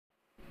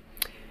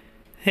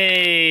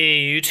Hey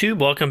YouTube,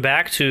 welcome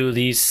back to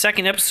the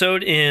second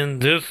episode in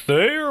the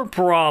Thayer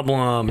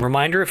problem.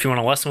 Reminder, if you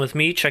want a lesson with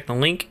me, check the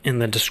link in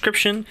the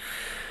description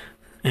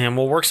and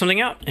we'll work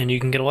something out and you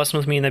can get a lesson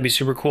with me and that'd be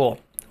super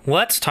cool.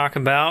 Let's talk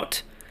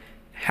about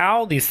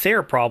how the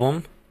Thayer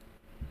problem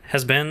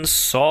has been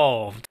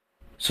solved.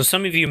 So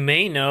some of you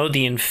may know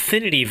the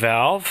infinity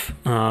valve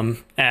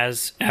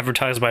as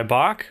advertised by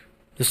Bach.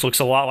 This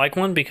looks a lot like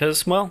one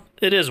because, well,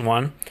 it is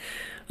one.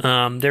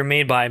 They're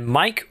made by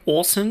Mike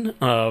Olson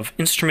of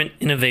Instrument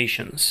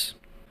Innovations.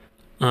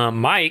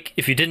 Mike,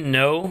 if you didn't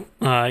know,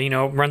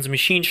 runs a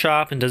machine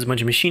shop and does a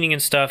bunch of machining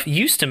and stuff,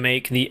 used to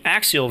make the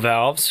axial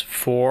valves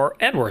for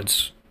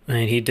Edwards.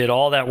 And he did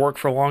all that work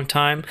for a long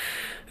time.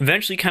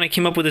 Eventually kind of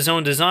came up with his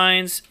own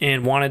designs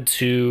and wanted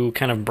to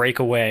kind of break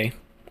away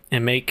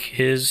and make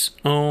his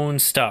own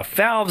stuff.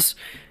 Valves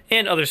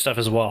and other stuff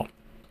as well.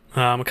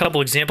 A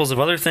couple examples of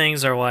other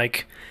things are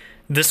like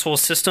this whole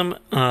system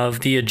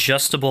of the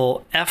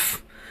adjustable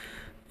F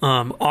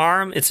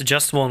arm. It's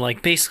adjustable in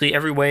like basically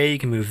every way. You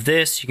can move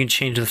this, you can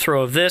change the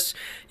throw of this,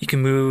 you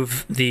can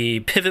move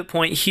the pivot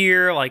point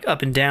here like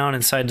up and down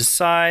and side to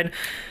side.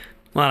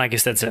 Well, I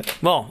guess that's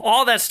it. Well,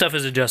 all that stuff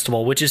is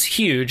adjustable, which is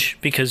huge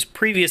because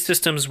previous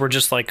systems were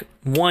just like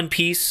one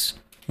piece,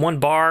 one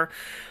bar,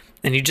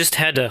 and you just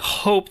had to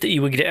hope that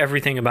you would get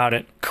everything about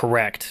it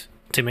correct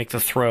to make the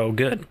throw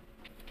good.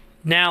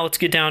 Now let's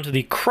get down to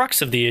the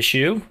crux of the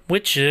issue,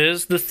 which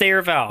is the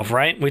Thayer valve,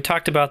 right? We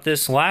talked about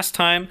this last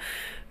time.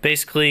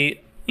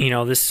 Basically,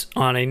 this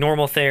on a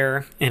normal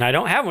Thayer, and I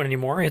don't have one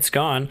anymore, it's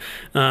gone.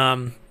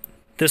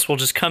 This will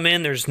just come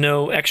in, there's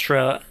no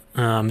extra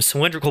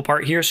cylindrical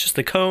part here, it's just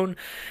the cone,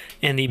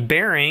 and the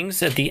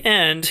bearings at the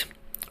end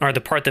are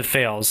the part that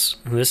fails.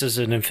 This is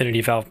an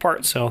infinity valve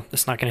part, so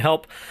that's not gonna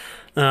help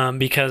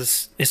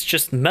because it's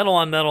just metal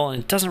on metal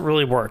and it doesn't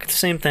really work. The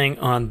same thing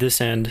on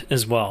this end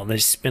as well, the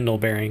spindle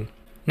bearing.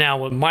 Now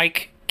what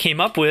Mike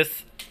came up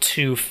with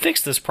to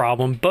fix this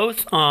problem,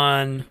 both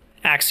on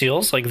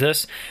axials like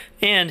this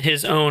and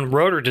his own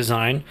rotor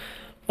design,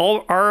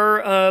 all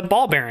are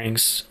ball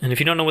bearings. And if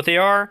you don't know what they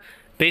are,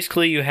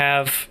 basically you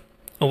have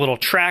a little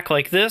track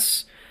like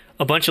this,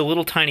 a bunch of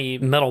little tiny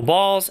metal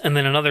balls, and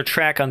then another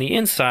track on the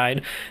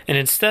inside. And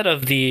instead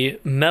of the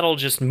metal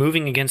just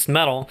moving against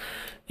metal,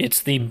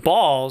 it's the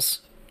balls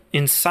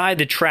inside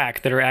the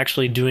track that are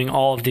actually doing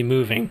all of the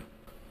moving.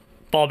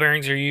 Ball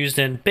bearings are used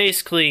in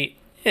basically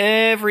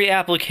every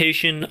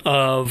application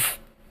of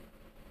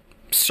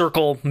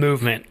circle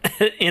movement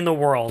in the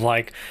world.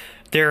 Like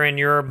they're in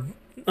your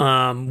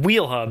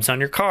wheel hubs on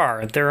your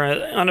car. They're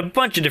on a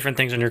bunch of different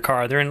things on your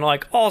car. They're in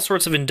like all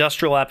sorts of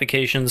industrial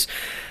applications.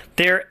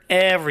 They're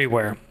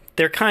everywhere.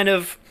 They're kind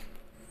of,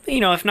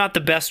 if not the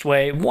best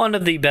way, one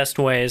of the best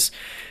ways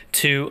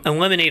to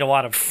eliminate a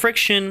lot of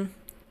friction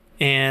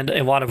and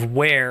a lot of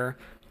wear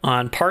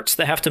on parts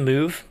that have to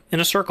move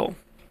in a circle.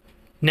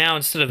 Now,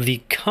 instead of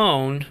the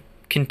cone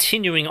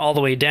continuing all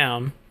the way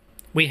down,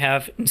 we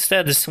have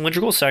instead the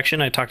cylindrical section.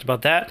 I talked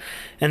about that,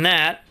 and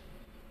that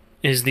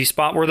is the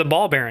spot where the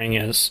ball bearing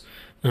is.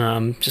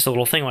 Just a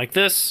little thing like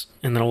this,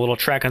 and then a little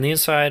track on the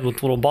inside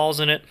with little balls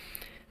in it.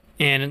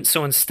 And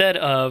so instead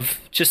of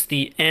just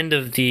the end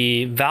of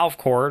the valve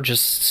core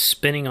just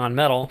spinning on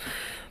metal,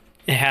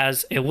 it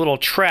has a little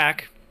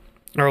track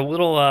or a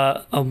little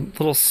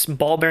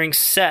ball bearing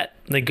set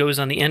that goes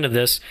on the end of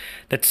this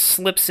that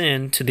slips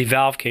into the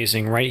valve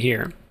casing right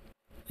here.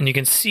 And you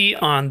can see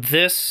on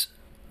this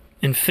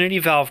infinity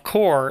valve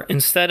core,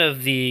 instead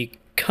of the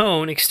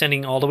cone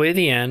extending all the way to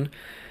the end,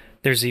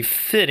 there's a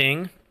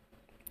fitting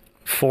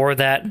for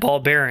that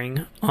ball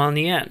bearing on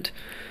the end.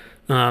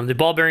 The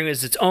ball bearing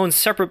is its own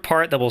separate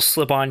part that will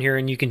slip on here,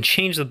 and you can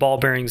change the ball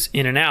bearings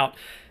in and out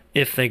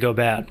if they go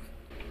bad.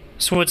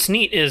 So what's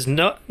neat is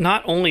not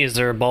only is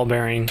there a ball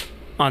bearing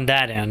on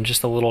that end,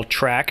 just a little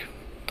track,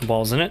 the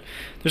ball's in it,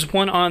 there's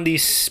one on the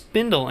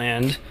spindle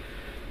end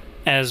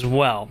as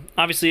well.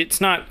 Obviously it's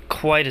not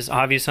quite as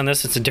obvious on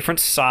this, it's a different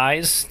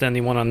size than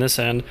the one on this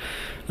end,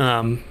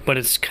 but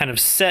it's kind of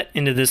set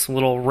into this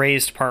little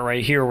raised part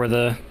right here where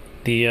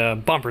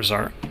the bumpers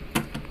are.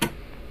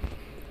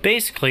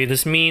 Basically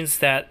this means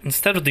that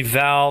instead of the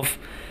valve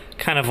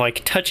kind of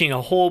like touching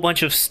a whole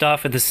bunch of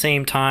stuff at the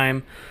same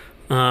time,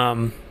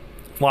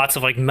 lots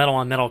of like metal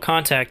on metal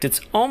contact,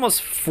 it's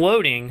almost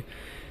floating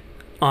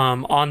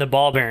on the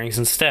ball bearings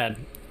instead.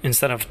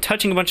 Instead of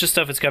touching a bunch of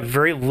stuff, it's got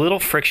very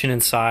little friction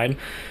inside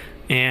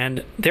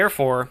and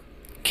therefore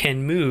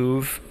can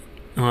move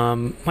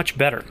much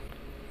better.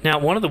 Now,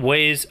 one of the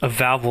ways a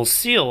valve will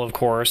seal, of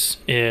course,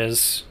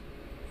 is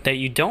that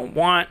you don't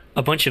want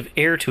a bunch of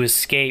air to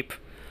escape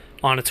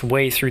on its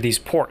way through these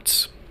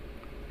ports.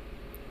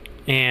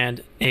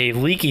 And a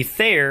leaky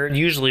Thayer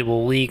usually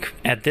will leak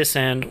at this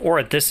end or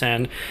at this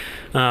end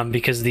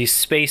because the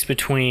space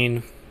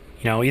between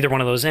either one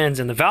of those ends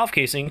and the valve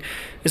casing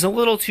is a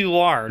little too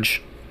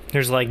large.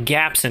 There's like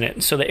gaps in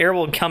it, so the air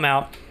will come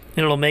out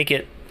and it'll make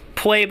it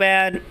play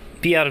bad,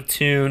 be out of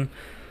tune,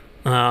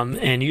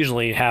 and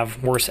usually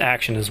have worse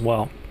action as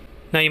well.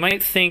 Now you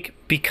might think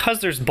because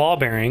there's ball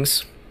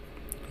bearings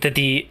that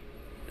the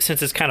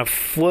since it's kind of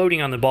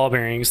floating on the ball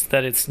bearings,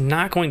 that it's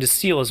not going to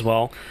seal as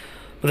well.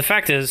 But the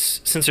fact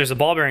is, since there's a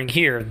ball bearing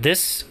here,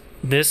 this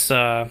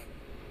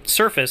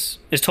surface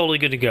is totally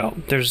good to go.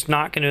 There's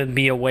not going to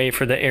be a way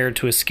for the air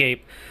to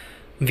escape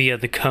via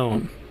the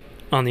cone.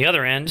 On the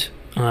other end,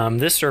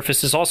 this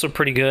surface is also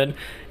pretty good.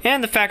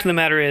 And the fact of the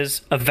matter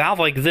is, a valve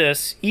like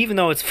this, even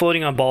though it's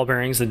floating on ball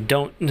bearings that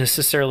don't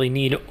necessarily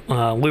need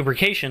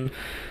lubrication,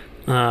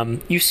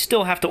 you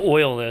still have to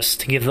oil this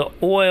to get the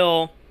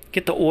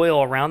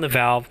oil around the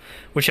valve,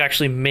 which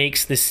actually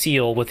makes the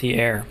seal with the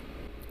air.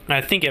 And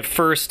I think at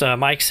first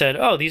Mike said,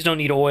 oh, these don't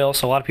need oil,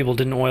 so a lot of people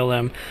didn't oil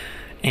them.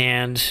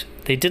 And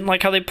they didn't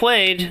like how they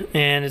played,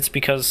 and it's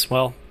because,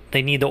 well,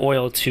 they need the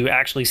oil to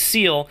actually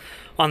seal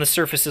on the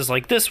surfaces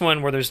like this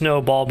one where there's no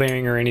ball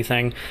bearing or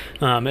anything.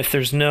 If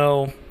there's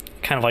no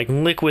kind of like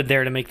liquid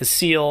there to make the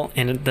seal,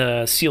 and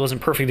the seal isn't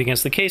perfect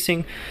against the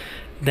casing,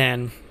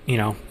 then, you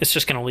know, it's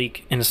just going to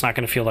leak and it's not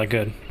going to feel that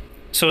good.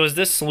 So is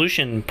this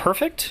solution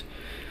perfect?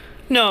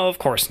 No, of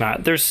course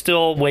not. There's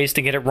still ways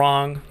to get it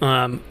wrong.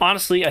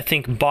 Honestly, I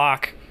think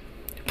Bach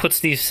puts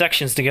these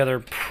sections together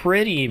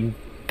pretty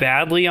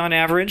badly on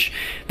average.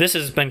 This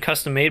has been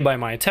custom made by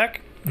my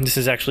tech. This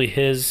is actually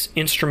his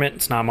instrument,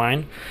 it's not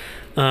mine.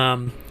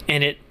 And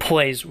it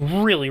plays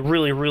really,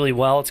 really, really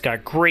well. It's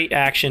got great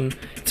action.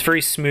 It's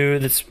very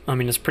smooth.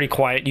 It's pretty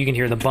quiet. You can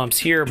hear the bumps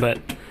here, but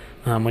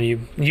when you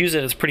use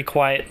it, it's pretty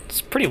quiet.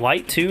 It's pretty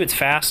light too. It's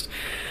fast.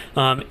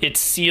 It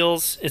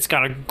seals. It's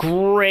got a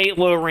great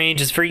low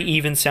range. It's very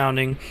even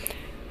sounding.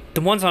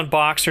 The ones on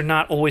Bach's are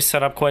not always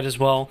set up quite as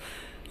well.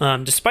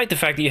 Despite the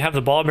fact that you have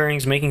the ball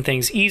bearings making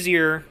things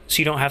easier, so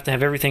you don't have to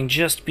have everything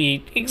just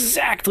be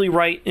exactly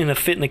right in the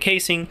fit in the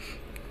casing,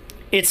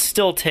 it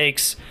still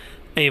takes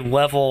a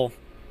level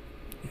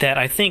that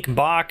I think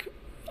Bach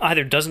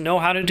either doesn't know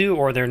how to do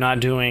or they're not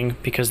doing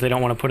because they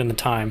don't want to put in the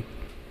time.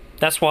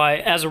 That's why,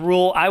 as a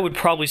rule, I would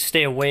probably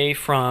stay away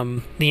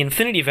from the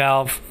infinity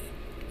valve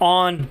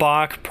on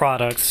Bach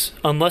products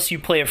unless you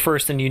play it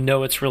first and you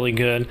know it's really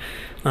good.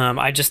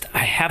 I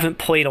haven't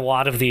played a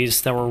lot of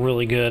these that were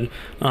really good.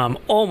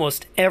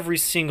 Almost every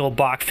single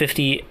Bach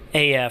 50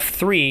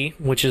 AF3,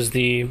 which is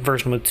the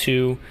version with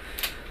two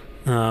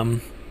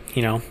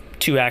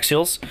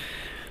axials,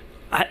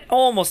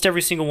 almost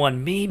every single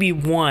one, maybe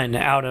one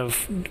out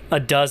of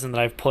a dozen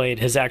that I've played,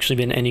 has actually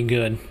been any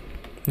good.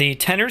 The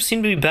tenors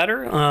seem to be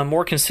better,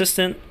 more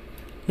consistent.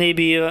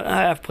 Maybe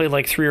I've played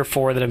like 3 or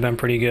 4 that have been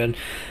pretty good.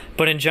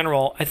 But in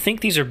general, I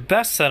think these are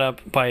best set up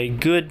by a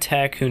good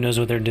tech who knows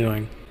what they're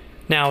doing.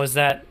 Now, is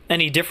that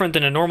any different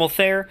than a normal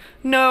Thayer?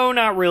 No,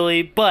 not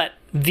really, but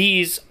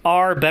these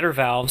are better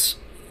valves.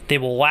 They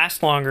will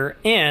last longer,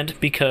 and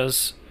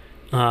because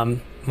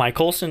Mike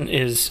Olson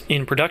is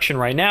in production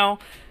right now,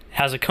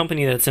 has a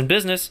company that's in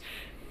business,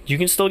 you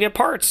can still get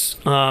parts.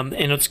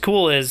 And what's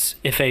cool is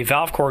if a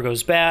valve core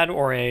goes bad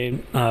or a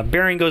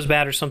bearing goes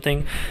bad or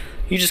something,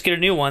 you just get a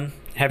new one,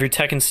 have your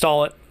tech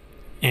install it,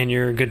 and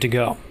you're good to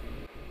go.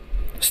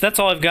 So that's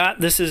all I've got.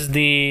 This is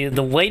the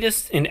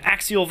latest in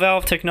axial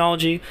valve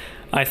technology.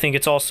 I think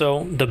it's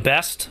also the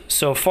best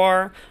so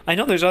far. I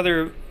know there's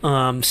other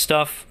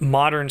stuff,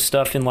 modern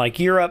stuff in like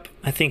Europe.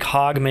 I think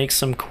Haag makes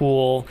some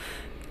cool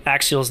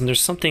axials, and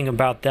there's something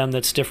about them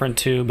that's different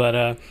too.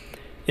 But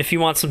if you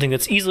want something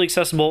that's easily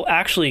accessible,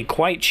 actually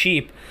quite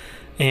cheap,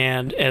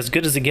 and as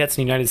good as it gets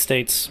in the United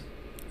States,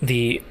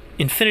 the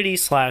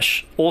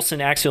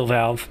Infinity/Olson axial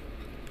valve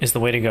is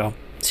the way to go.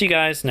 See you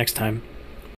guys next time.